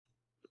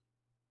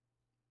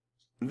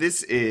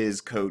This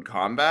is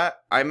CodeCombat.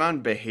 I'm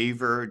on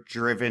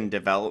behavior-driven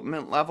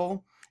development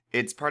level.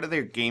 It's part of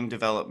their Game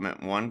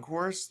Development 1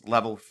 course,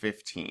 level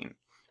 15.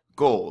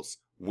 Goals: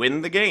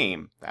 win the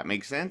game. That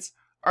makes sense.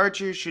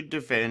 Archer should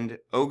defend.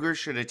 Ogre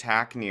should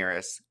attack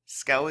nearest.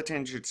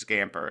 Skeleton should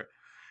scamper.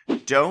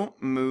 Don't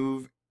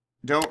remove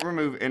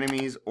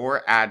enemies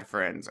or add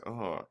friends.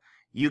 Oh.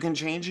 You can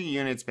change a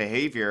unit's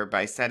behavior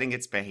by setting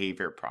its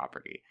behavior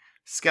property.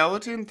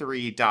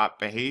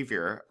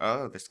 Skeleton3.behavior,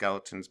 the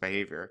skeleton's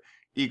behavior,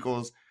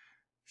 equals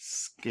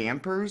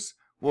scampers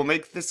will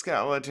make the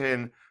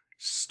skeleton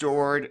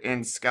stored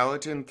in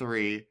skeleton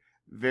 3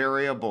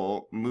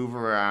 variable move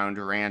around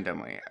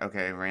randomly.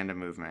 Okay, random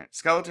movement.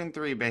 Skeleton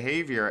 3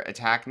 behavior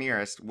attack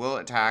nearest will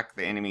attack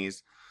the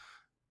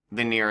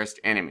nearest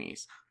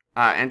enemies.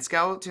 And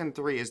skeleton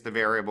 3 is the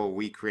variable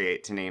we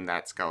create to name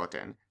that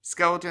skeleton.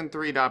 Skeleton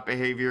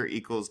 3.behavior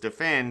equals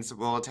defends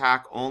will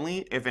attack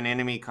only if an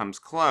enemy comes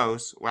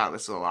close. Wow,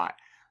 this is a lot.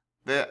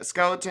 The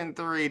skeleton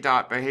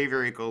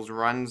 3.behavior equals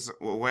runs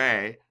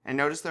away, and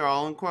notice they're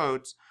all in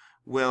quotes,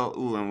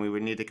 and we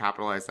would need to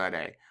capitalize that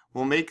A,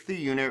 will make the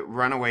unit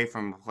run away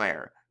from a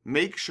player.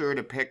 Make sure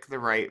to pick the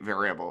right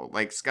variable,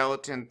 like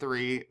skeleton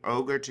 3,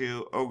 ogre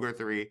 2, ogre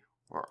 3,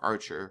 or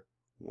archer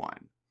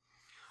 1.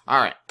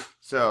 Alright,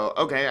 so,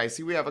 okay, I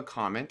see we have a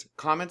comment.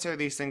 Comments are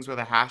these things with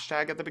a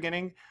hashtag at the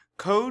beginning.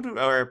 Code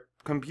or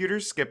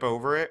computers skip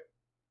over it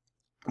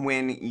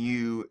when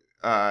you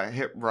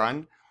hit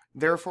run.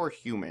 Therefore,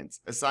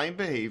 humans assign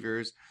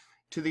behaviors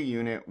to the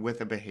unit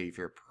with a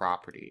behavior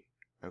property.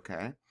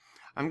 Okay,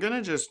 I'm going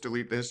to just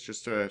delete this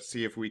just to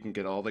see if we can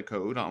get all the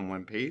code on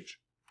one page.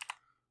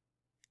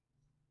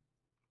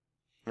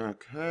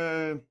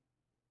 Okay.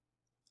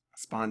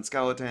 Spawn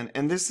skeleton,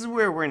 and this is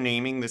where we're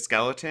naming the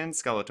skeleton.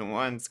 Skeleton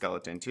 1,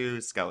 skeleton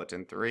 2,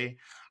 skeleton 3.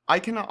 I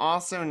can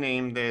also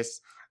name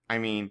this,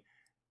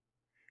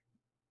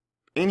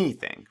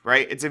 anything,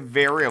 right? It's a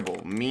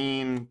variable,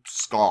 mean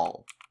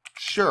skull.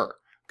 Sure,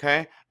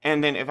 okay?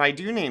 And then if I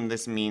do name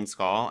this mean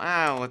skull,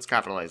 let's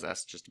capitalize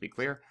S just to be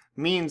clear.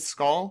 Mean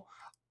skull,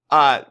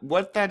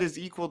 what that is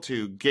equal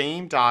to,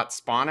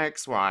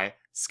 game.spawnxy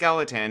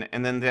skeleton,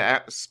 and then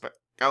the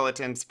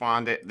skeleton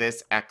spawned at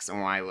this X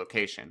and Y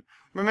location.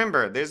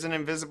 Remember, there's an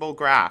invisible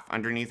graph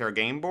underneath our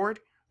game board,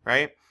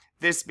 right?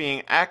 This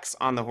being X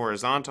on the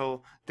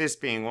horizontal, this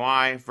being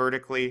Y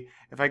vertically.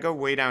 If I go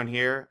way down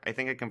here, I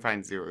think I can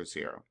find 0,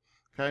 0.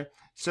 Okay?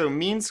 So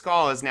mean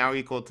skull is now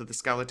equal to the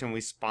skeleton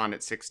we spawned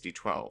at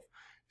 6012.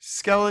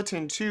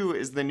 Skeleton 2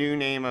 is the new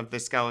name of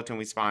the skeleton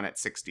we spawn at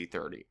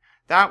 6030.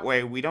 That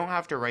way, we don't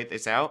have to write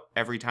this out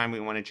every time we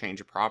want to change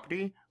a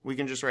property. We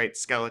can just write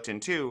skeleton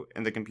 2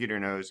 and the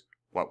computer knows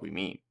what we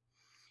mean.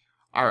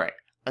 Alright.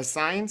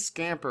 Assign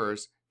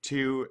scampers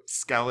to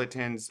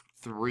skeletons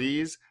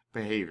 3's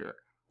behavior.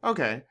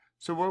 Okay,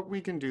 so what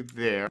we can do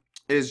there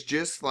is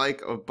just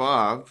like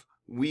above,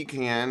 we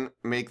can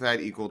make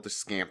that equal to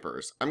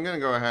scampers. I'm going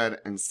to go ahead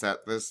and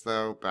set this,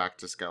 though, back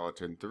to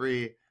skeleton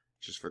 3,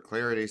 just for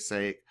clarity's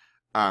sake.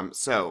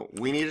 So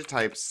we need to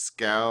type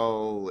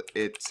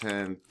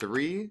skeleton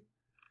 3.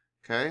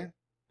 Okay,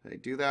 did I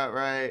do that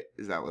right?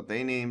 Is that what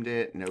they named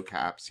it? No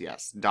caps,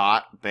 yes.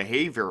 Dot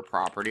behavior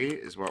property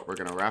is what we're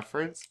going to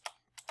reference.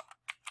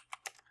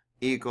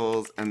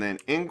 Equals, and then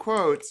in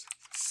quotes,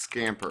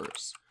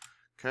 scampers.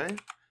 Okay,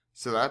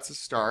 so that's a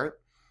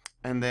start.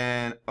 And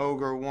then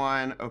ogre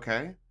 1,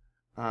 okay.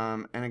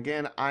 And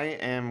again,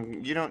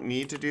 you don't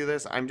need to do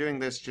this. I'm doing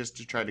this just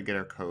to try to get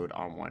our code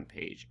on one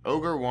page.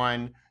 Ogre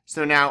 1,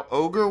 so now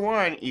ogre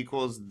 1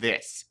 equals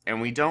this.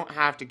 And we don't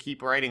have to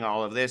keep writing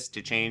all of this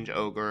to change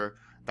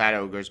that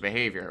ogre's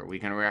behavior. We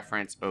can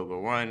reference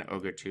ogre 1,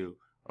 ogre 2,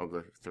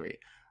 ogre 3.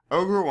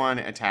 Ogre 1,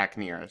 attack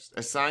nearest.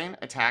 Assign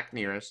attack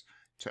nearest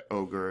to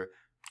ogre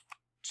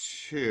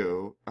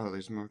 2. Oh,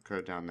 there's more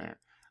code down there.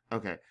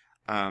 Okay.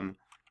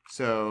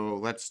 So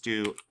let's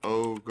do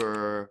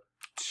ogre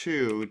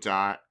 2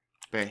 dot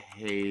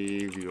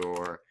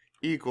behavior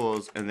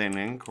equals, and then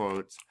in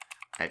quotes,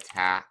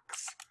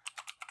 attacks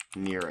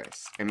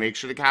nearest. And make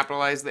sure to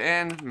capitalize the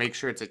N. Make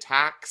sure it's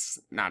attacks,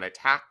 not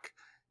attack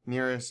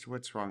nearest.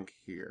 What's wrong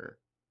here?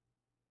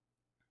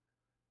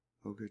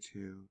 Ogre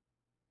 2.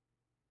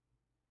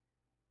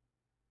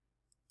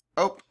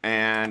 Oh,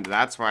 and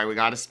that's why we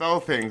gotta spell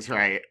things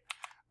right.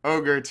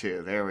 Ogre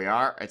 2, there we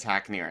are,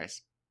 attack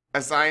nearest.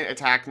 Assign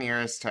attack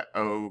nearest to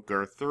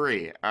ogre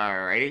 3.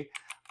 Alrighty.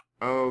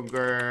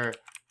 Ogre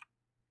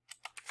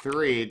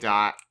 3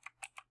 dot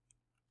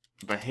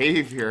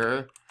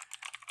behavior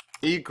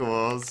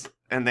equals,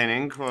 and then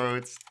in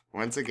quotes,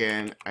 once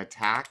again,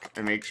 attack,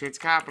 and make sure it's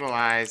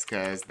capitalized,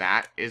 because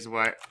that is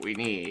what we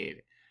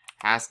need.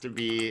 Has to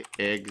be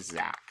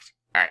exact.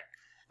 Alright,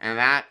 and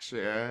that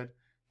should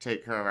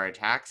take care of our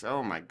attacks.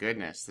 Oh my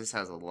goodness, this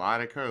has a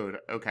lot of code.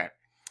 Okay.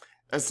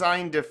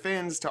 Assign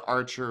defends to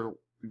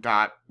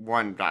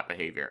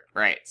archer.1.behavior.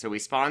 Right, so we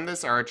spawn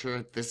this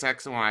archer, this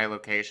X and Y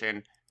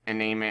location, and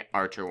name it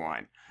archer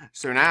 1.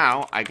 So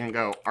now I can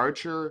go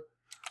archer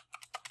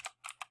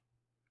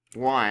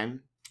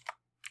 1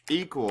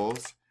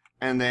 equals,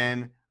 and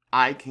then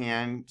I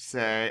can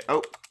say,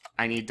 oh,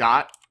 I need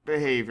dot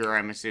behavior,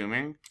 I'm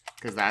assuming,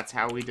 because that's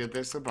how we did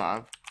this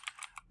above.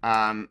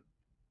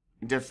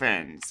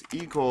 Defends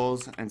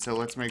equals, and so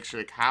let's make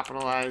sure to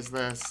capitalize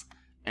this,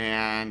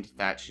 and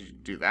that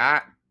should do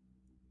that.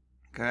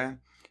 Okay.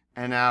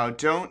 And now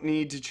don't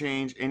need to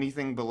change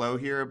anything below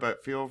here,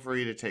 but feel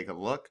free to take a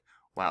look.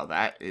 Wow,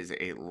 that is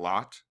a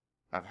lot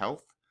of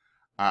health.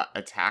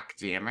 Attack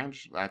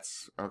damage,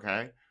 that's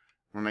okay.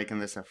 We're making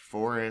this a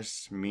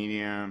forest,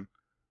 medium.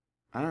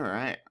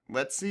 Alright,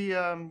 let's see,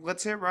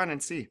 let's hit run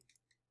and see.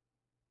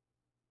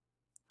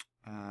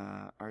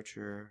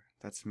 Archer,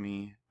 that's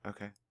me.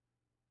 Okay.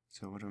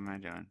 So what am I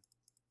doing?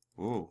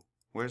 Ooh,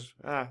 where's,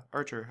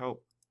 Archer,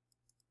 help.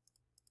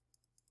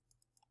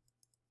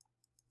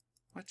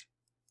 What?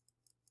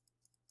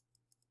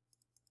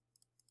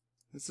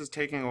 This is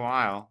taking a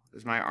while.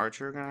 Is my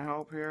archer gonna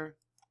help here?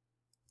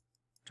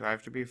 Do I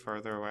have to be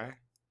further away?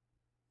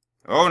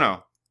 Oh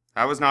no!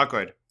 That was not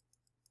good.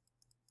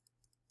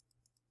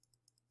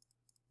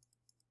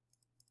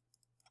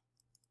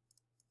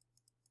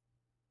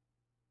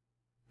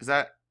 Is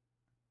that...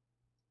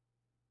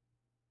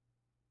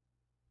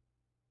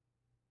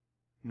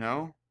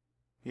 No?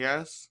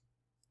 Yes?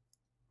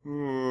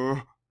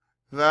 Ooh,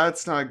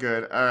 that's not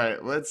good.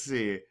 Alright, let's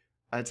see.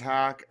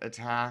 Attack,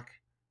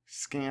 attack,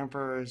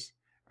 scampers.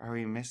 Are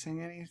we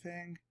missing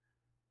anything?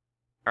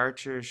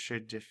 Archers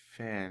should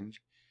defend.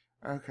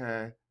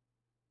 Okay.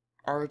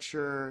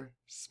 Archer,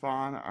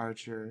 spawn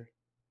archer.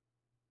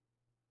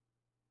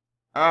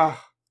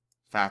 Oh,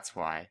 that's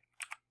why.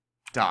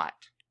 Dot.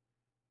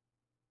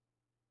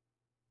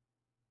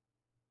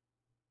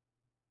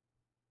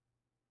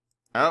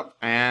 Oh,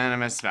 and a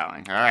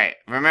misspelling. Alright,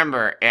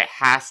 remember, it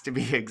has to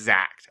be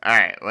exact.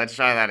 Alright, let's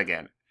try that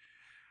again.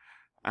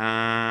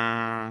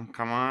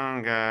 Come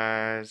on,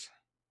 guys.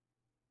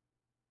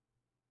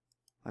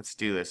 Let's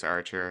do this,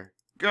 Archer.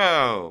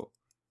 Go!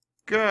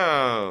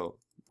 Go!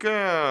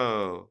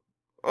 Go!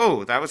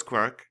 Oh, that was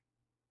quick.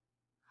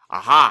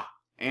 Aha!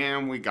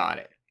 And we got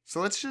it.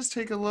 So let's just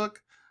take a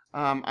look.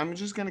 I'm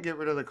just going to get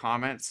rid of the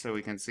comments so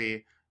we can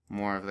see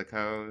more of the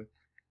code.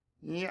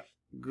 Yep,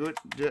 good.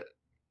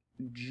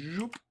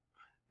 Joop.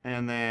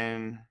 And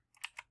then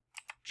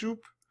joop.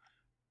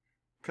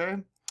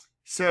 Okay.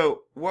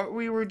 So what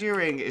we were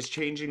doing is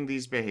changing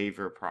these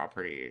behavior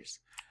properties.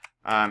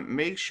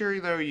 Make sure,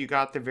 though, you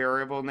got the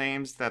variable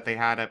names that they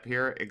had up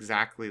here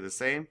exactly the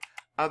same.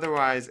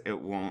 Otherwise,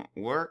 it won't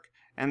work.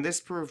 And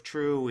this proved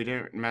true. We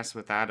didn't mess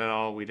with that at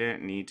all. We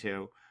didn't need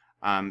to.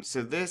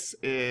 So this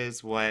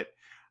is what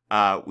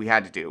we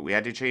had to do. We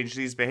had to change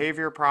these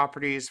behavior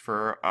properties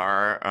for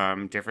our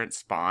different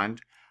spawned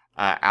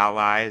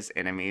allies,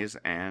 enemies,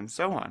 and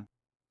so on.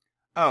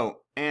 Oh,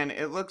 and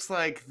it looks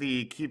like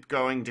the keep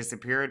going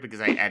disappeared because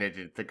I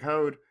edited the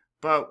code,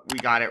 but we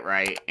got it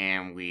right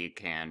and we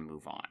can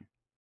move on.